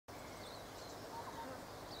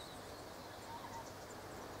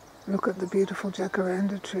Look at the beautiful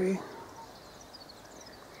jacaranda tree.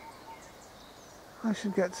 I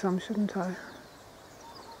should get some, shouldn't I?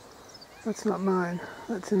 That's not mine.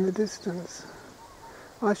 That's in the distance.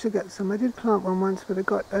 I should get some. I did plant one once, but it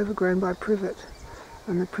got overgrown by privet,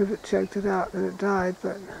 and the privet choked it out and it died,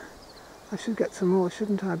 but I should get some more,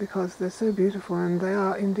 shouldn't I? Because they're so beautiful, and they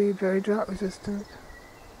are indeed very drought resistant.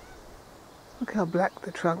 Look how black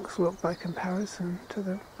the trunks look by comparison to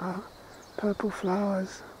the purple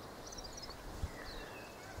flowers.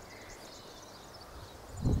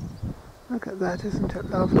 Look at that, isn't it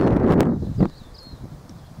lovely?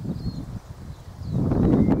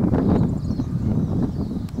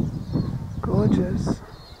 Gorgeous.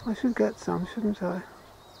 I should get some, shouldn't I?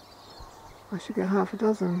 I should get half a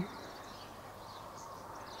dozen.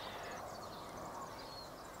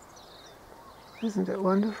 Isn't it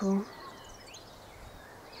wonderful?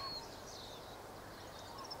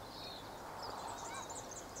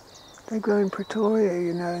 They grow in Pretoria,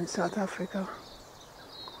 you know, in South Africa.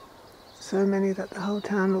 So many that the whole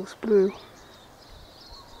town looks blue.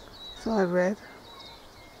 So I've read.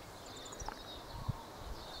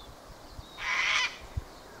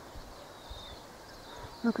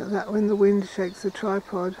 Look at that, when the wind shakes the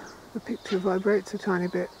tripod, the picture vibrates a tiny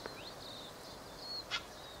bit.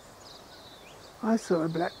 I saw a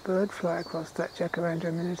black bird fly across that jacaranda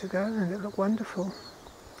a minute ago, and it looked wonderful.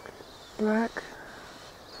 Black.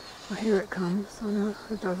 Oh, here it comes. Oh no,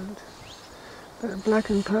 it doesn't. But black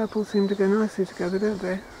and purple seem to go nicely together, don't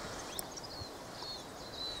they?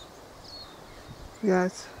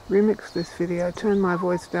 Yes, remix this video, turn my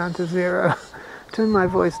voice down to zero. Turn my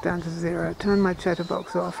voice down to zero, turn my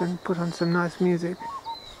chatterbox off and put on some nice music.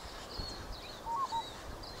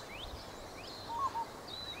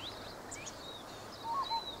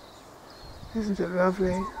 Isn't it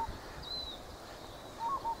lovely?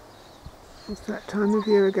 It's that time of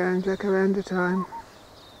year again, jacaranda time.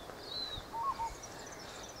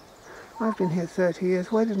 I've been here 30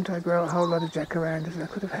 years. Why didn't I grow a whole lot of jacarandas? I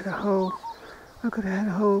could have had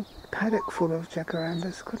a whole paddock full of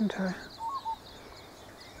jacarandas, couldn't I?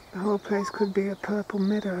 The whole place could be a purple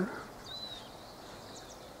meadow,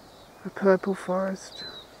 a purple forest.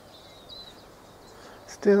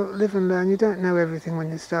 Still, live and learn. You don't know everything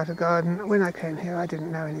when you start a garden. When I came here, I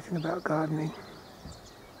didn't know anything about gardening.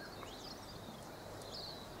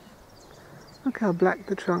 Look how black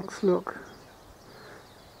the trunks look.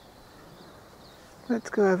 Let's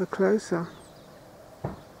go over closer.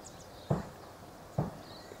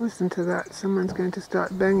 Listen to that. Someone's going to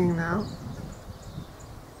start banging now.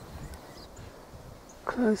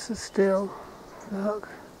 Closer still. Look.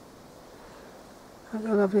 At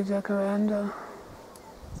the lovely jacaranda.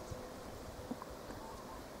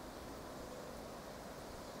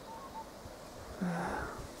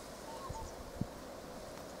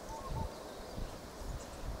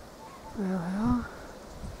 There we are.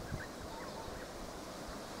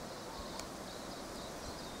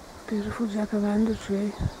 Beautiful jacaranda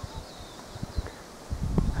tree.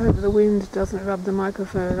 Hope the wind doesn't rub the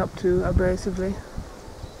microphone up too abrasively.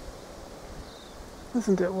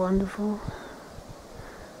 Isn't it wonderful?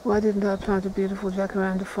 Why didn't I plant a beautiful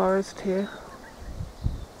jacaranda forest here?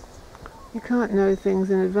 You can't know things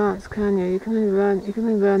in advance, can you? You can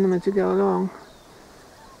only learn them as you go along.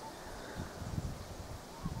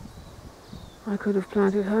 I could have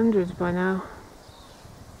planted hundreds by now.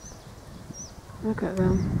 Look at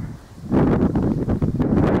them.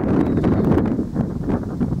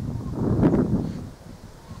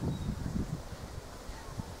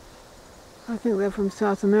 I think they're from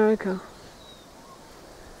South America.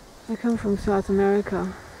 They come from South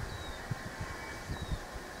America.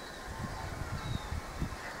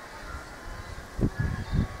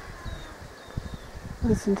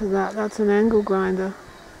 Listen to that, that's an angle grinder.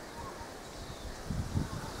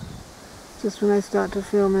 Just when I start to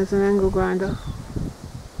film, there's an angle grinder.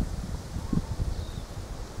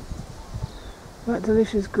 That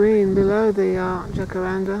delicious green below the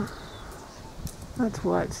jacaranda. That's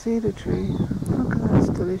white cedar tree. Look, that's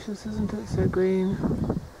delicious, isn't it? So green,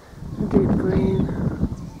 a deep green.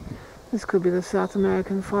 This could be the South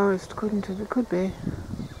American forest, couldn't it? It could be.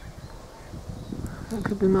 That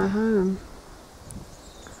could be my home.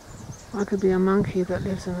 I could be a monkey that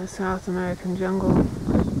lives in the South American jungle.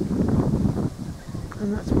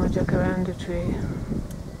 And that's my jacaranda tree.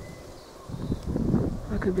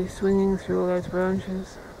 I could be swinging through all those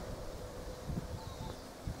branches.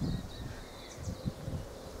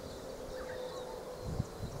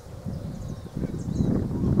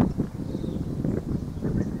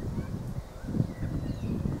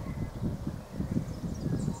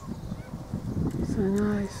 So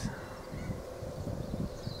nice.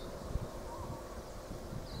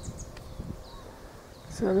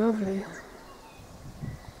 So lovely.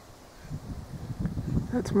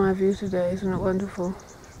 That's my view today, isn't it wonderful?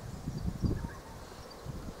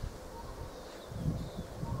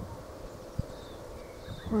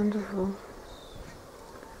 Wonderful.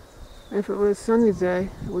 If it were a sunny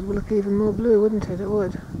day, it would look even more blue, wouldn't it? It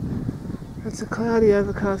would. It's a cloudy,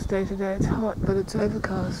 overcast day today. It's hot, but it's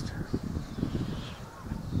overcast.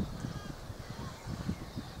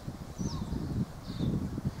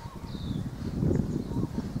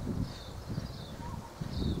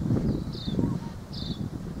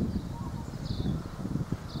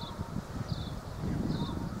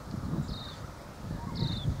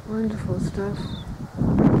 Wonderful stuff.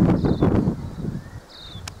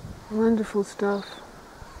 Wonderful stuff.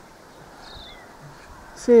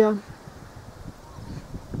 See ya.